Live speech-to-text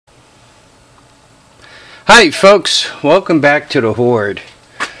Hi folks, welcome back to the Horde.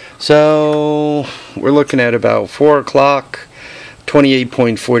 So we're looking at about 4 o'clock,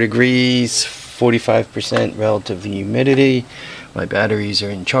 28.4 degrees, 45% relative humidity. My batteries are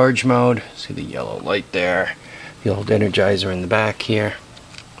in charge mode. See the yellow light there, the old Energizer in the back here.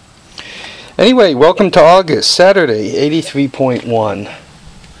 Anyway, welcome to August, Saturday, 83.1.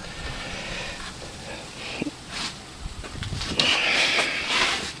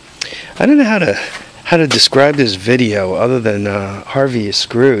 I don't know how to describe this video other than Harvey is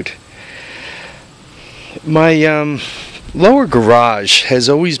screwed. My lower garage has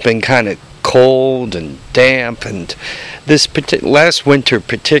always been kind of cold and damp, and this last winter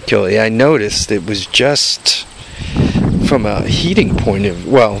particularly, I noticed it was just from a heating point of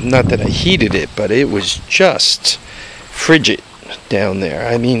view. Well, not that I heated it, but it was just frigid down there.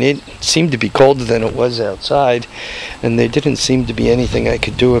 I mean, it seemed to be colder than it was outside, and there didn't seem to be anything I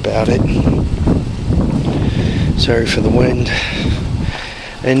could do about it. Sorry for the wind.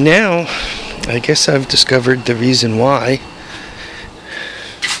 And now, I guess I've discovered the reason why.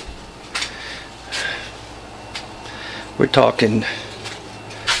 We're talking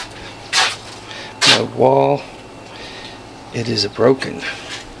my wall. It is broken.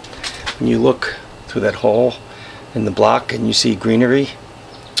 When you look through that hole in the block and you see greenery,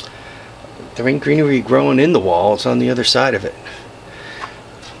 there ain't greenery growing in the wall, it's on the other side of it.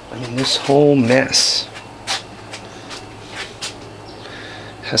 I mean, this whole mess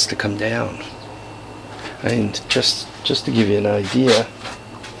has to come down. And just to give you an idea,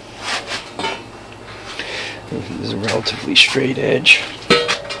 this is a relatively straight edge.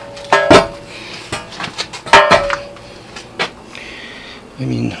 I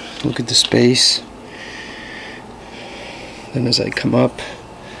mean, look at the space. Then as I come up,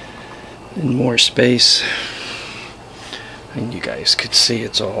 and more space, and you guys could see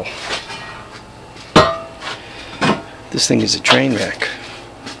it's all. This thing is a train wreck,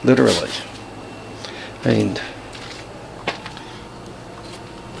 literally. And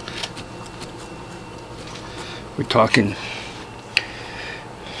we're talking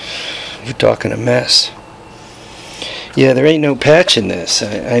a mess. Yeah, there ain't no patch in this.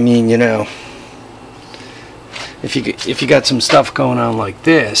 I mean, you know, if you got some stuff going on like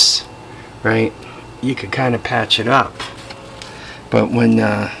this, right, you could kind of patch it up. But when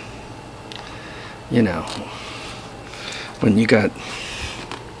you know, when you got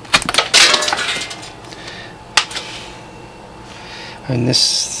and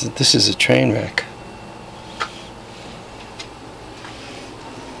this is a train wreck.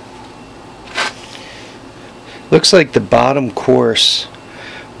 Looks like the bottom course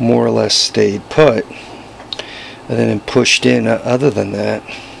more or less stayed put, and then it pushed in. Other than that,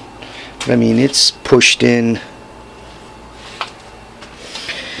 I mean, it's pushed in.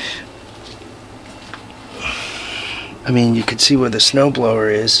 I mean, you could see where the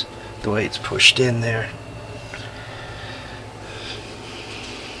snowblower is, the way it's pushed in there.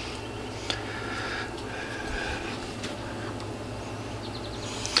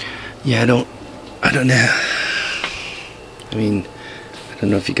 Yeah, I don't know. I mean, I don't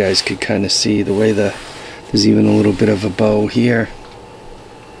know if you guys could kind of see the way there's even a little bit of a bow here.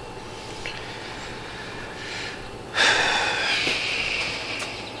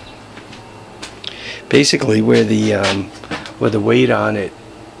 Basically, where the weight on it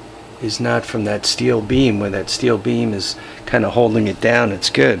is not from that steel beam, where that steel beam is kind of holding it down, it's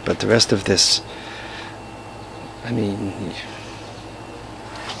good. But the rest of this, I mean,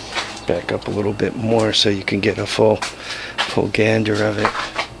 back up a little bit more so you can get a full gander of it.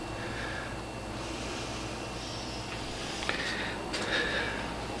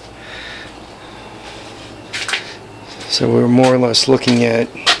 So we're more or less looking at,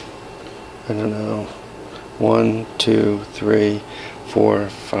 I don't know, 1, 2, 3, 4,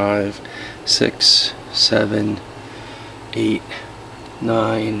 5, 6, 7, 8,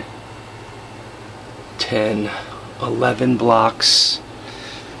 9, 10, 11 blocks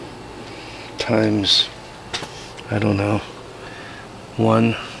times, I don't know,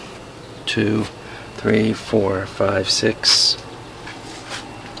 1, 2, 3, 4, 5, 6.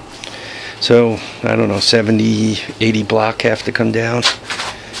 So, I don't know, 70, 80 block have to come down.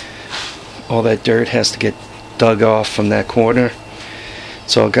 All that dirt has to get dug off from that corner.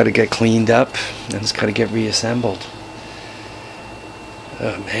 It's all got to get cleaned up, and it's got to get reassembled.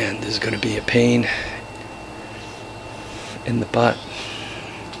 Oh man, this is going to be a pain in the butt.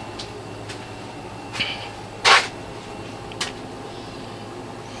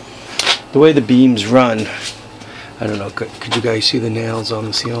 The way the beams run, I don't know, could you guys see the nails on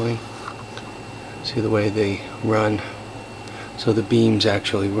the ceiling? See the way they run? So the beams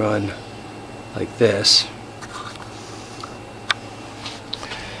actually run like this.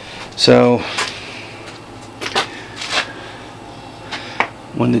 So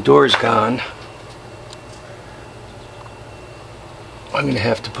when the door's gone, I'm going to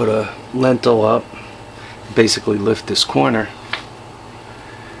have to put a lintel up, basically lift this corner.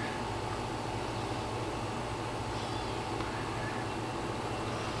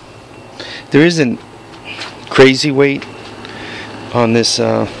 There isn't crazy weight on this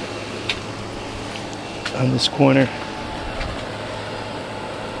corner.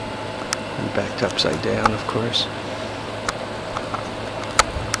 And backed upside down, of course.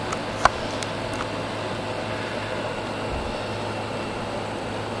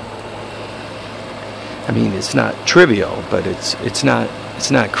 I mean, it's not trivial, but it's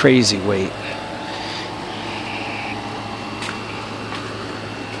not crazy weight.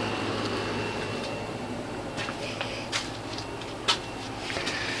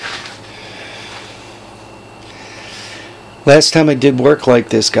 Last time I did work like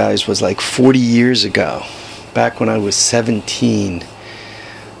this, guys, was like 40 years ago, back when I was 17.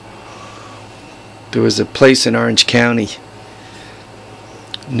 There was a place in Orange County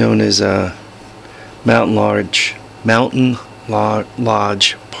known as Mountain Lodge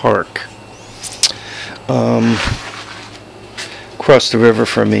Park. Across the river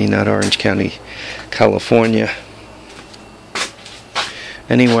from me, not Orange County, California.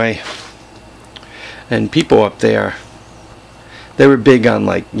 Anyway, and people up there, they were big on,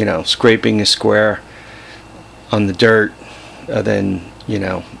 like, you know, scraping a square on the dirt, then, you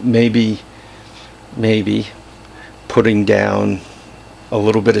know, maybe putting down a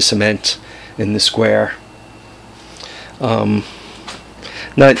little bit of cement in the square. Not,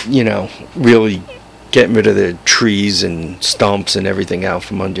 you know, really getting rid of the trees and stumps and everything out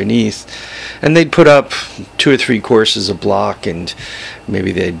from underneath. And they'd put up 2 or 3 courses of block, and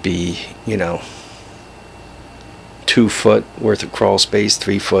maybe they'd be, you know, 2 foot worth of crawl space,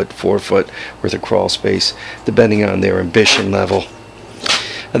 3 foot, 4 foot worth of crawl space, depending on their ambition level.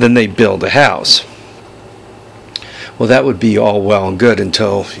 And then they'd build a house. Well, that would be all well and good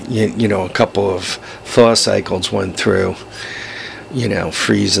until, you know, a couple of thaw cycles went through, you know,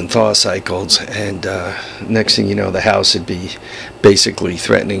 freeze and thaw cycles, and next thing you know, the house would be basically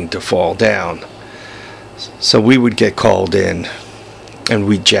threatening to fall down. So we would get called in, and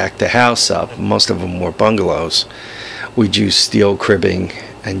we'd jack the house up. Most of them were bungalows. We'd use steel cribbing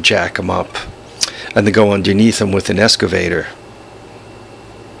and jack them up, and then go underneath them with an excavator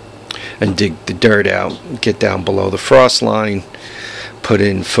and dig the dirt out, get down below the frost line, put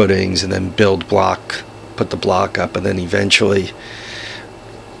in footings, and then build block, put the block up, and then eventually,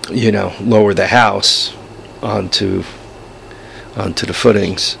 you know, lower the house onto the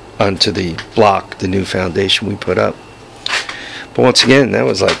footings, onto the block, the new foundation we put up. But once again, that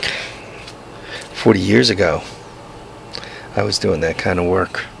was like 40 years ago. I was doing that kind of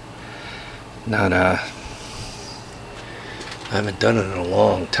work. Not I haven't done it in a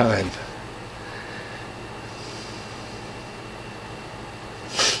long time.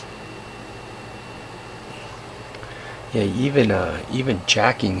 Yeah, even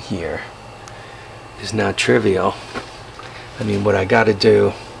jacking here is not trivial. I mean, what I got to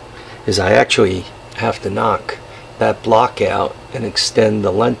do is I actually have to knock that block out and extend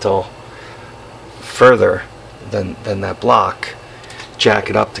the lintel further than that block, jack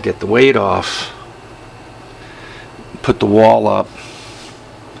it up to get the weight off, put the wall up,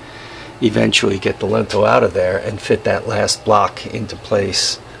 eventually get the lintel out of there and fit that last block into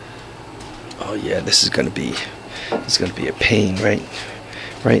place. Oh yeah, this is going to be a pain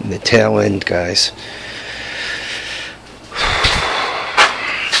right in the tail end, guys.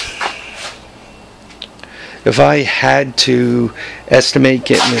 If I had to estimate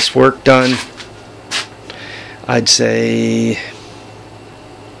getting this work done, I'd say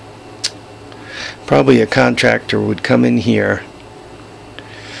probably a contractor would come in here,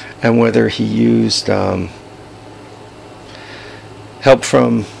 and whether he used help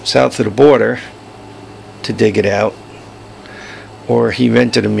from south of the border to dig it out, or he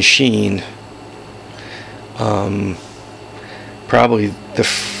rented a machine, probably the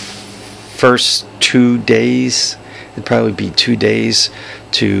first 2 days, it'd probably be 2 days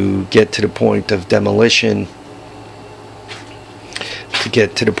to get to the point of demolition, to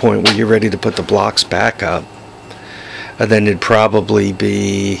get to the point where you're ready to put the blocks back up. And then it'd probably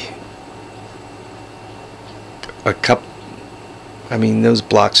be a couple, I mean, those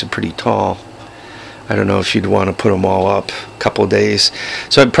blocks are pretty tall. I don't know if you'd want to put them all up a couple of days.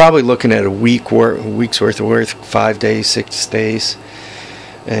 So I'm probably looking at a week's worth of work, 5 days, 6 days.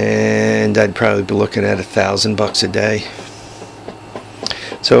 And I'd probably be looking at $1,000 a day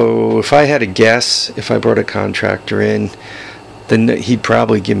So if I had to guess, if I brought a contractor in, then he'd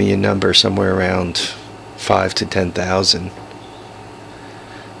probably give me a number somewhere around 5 to 10,000.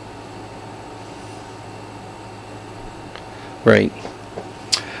 Right.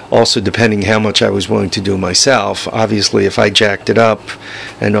 Also, depending how much I was willing to do myself. Obviously, if I jacked it up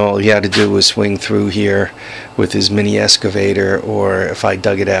and all he had to do was swing through here with his mini excavator, or if I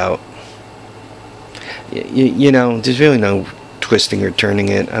dug it out, you know, there's really no twisting or turning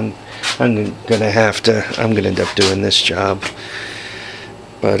it. I'm gonna end up doing this job.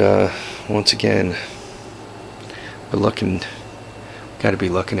 But once again, gotta be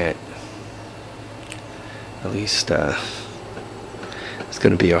looking at least it's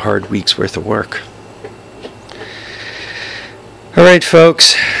going to be a hard week's worth of work. Alright,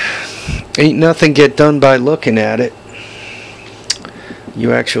 folks, ain't nothing get done by looking at it.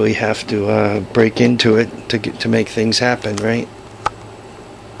 You actually have to break into it to make things happen, right?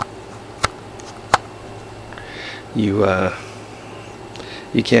 You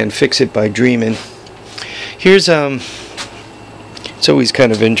can't fix it by dreaming. Here's it's always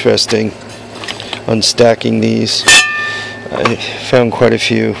kind of interesting unstacking these. I found quite a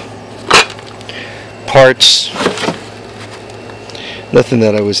few parts. Nothing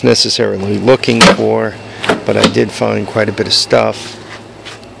that I was necessarily looking for, but I did find quite a bit of stuff.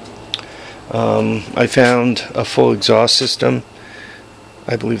 I found a full exhaust system.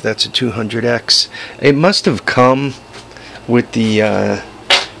 I believe that's a 200X. It must have come with the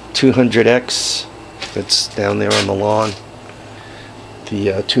 200X that's down there on the lawn.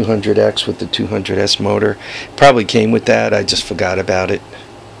 The 200X with the 200S motor. Probably came with that. I just forgot about it.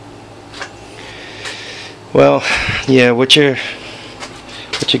 Well, yeah, what you're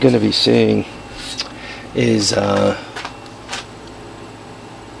going to be seeing is and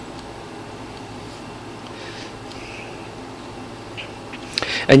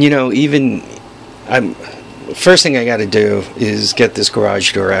you know, even first thing I got to do is get this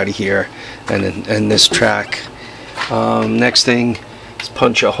garage door out of here and this track. Next thing,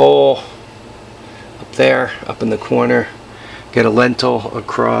 punch a hole up there, up in the corner, get a lentil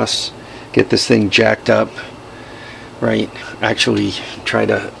across, get this thing jacked up, right, actually try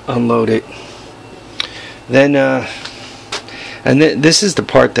to unload it. Then this is the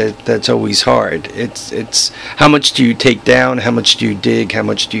part that's always hard. It's how much do you take down, how much do you dig, how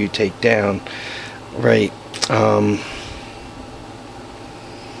much do you take down, right?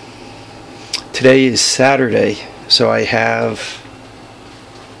 Today is Saturday, so I have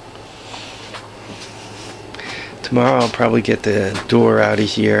tomorrow I'll probably get the door out of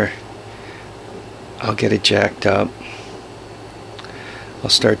here. I'll get it jacked up. I'll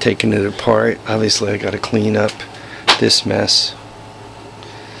start taking it apart. Obviously I got to clean up this mess.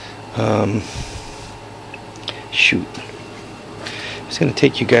 Shoot. I was going to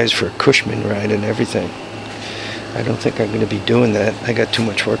take you guys for a Cushman ride and everything. I don't think I'm going to be doing that. I got too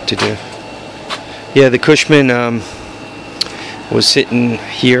much work to do. Yeah, the Cushman was sitting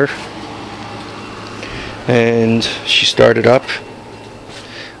here, and she started up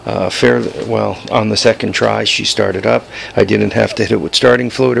fairly well. On the second try she started up. I didn't have to hit it with starting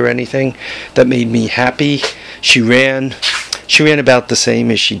fluid or anything. That made me happy. She ran about the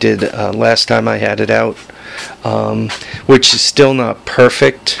same as she did last time I had it out, which is still not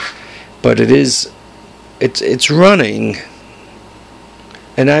perfect, but it's running,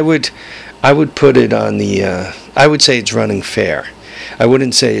 and I would put it on the I would say it's running fair. I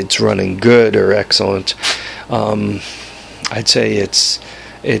wouldn't say it's running good or excellent. I'd say it's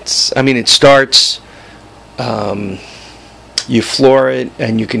I mean, it starts, you floor it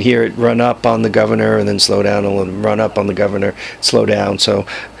and you can hear it run up on the governor and then slow down, and run up on the governor, slow down. So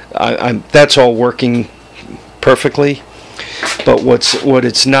that's all working perfectly. But what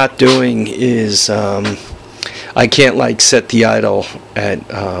it's not doing is I can't like set the idle at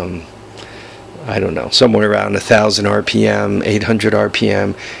I don't know, somewhere around 1,000 RPM, 800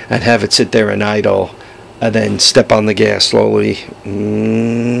 RPM, and have it sit there and idle, and then step on the gas slowly,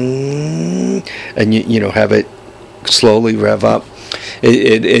 and you know, have it slowly rev up.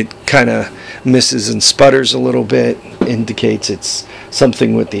 It kind of misses and sputters a little bit, indicates it's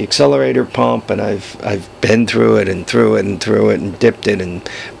something with the accelerator pump, and I've been through it and through it and through it and dipped it and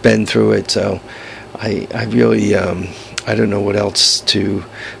been through it. So I really I don't know what else to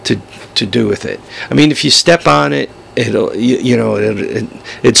do with it. I mean, if you step on it, it'll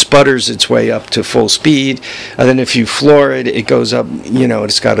it sputters its way up to full speed, and then if you floor it, it goes up. You know,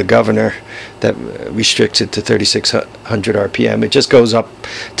 it's got a governor that restricts it to 3,600 RPM. It just goes up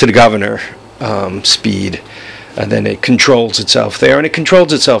to the governor speed, and then it controls itself there, and it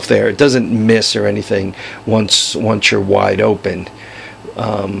controls itself there. It doesn't miss or anything once you're wide open.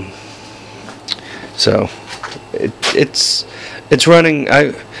 So it's running.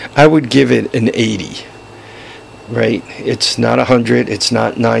 I would give it an 80. Right? It's not 100. It's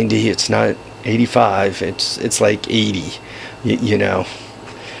not 90. It's not 85. It's like 80. You know.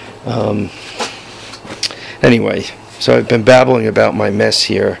 Anyway, so I've been babbling about my mess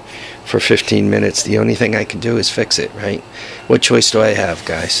here for 15 minutes. The only thing I can do is fix it, right? What choice do I have,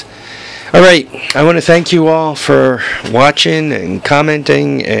 guys? All right, I want to thank you all for watching and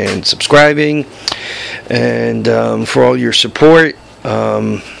commenting and subscribing, and for all your support.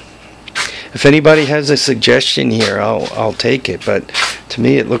 If anybody has a suggestion here, I'll take it. But to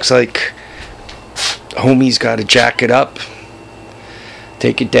me, it looks like homie's got to jack it up,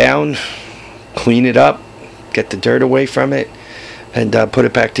 take it down, clean it up, get the dirt away from it, and put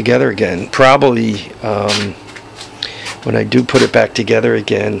it back together again. Probably when I do put it back together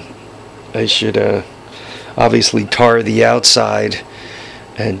again, I should obviously tar the outside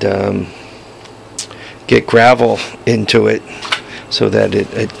and get gravel into it so that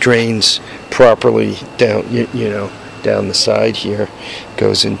it drains properly down, you know, down the side here.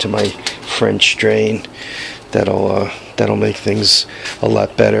 Goes into my French drain. That'll make things a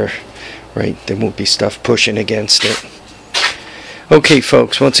lot better. Right, there won't be stuff pushing against it. Okay,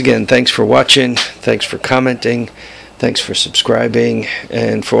 folks, once again, thanks for watching, thanks for commenting, thanks for subscribing,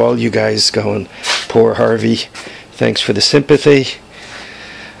 and for all you guys going, poor Harvey, thanks for the sympathy.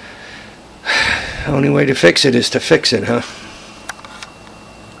 The only way to fix it is to fix it, huh?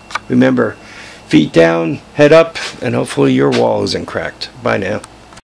 Remember, feet down, head up, and hopefully your wall isn't cracked. Bye now.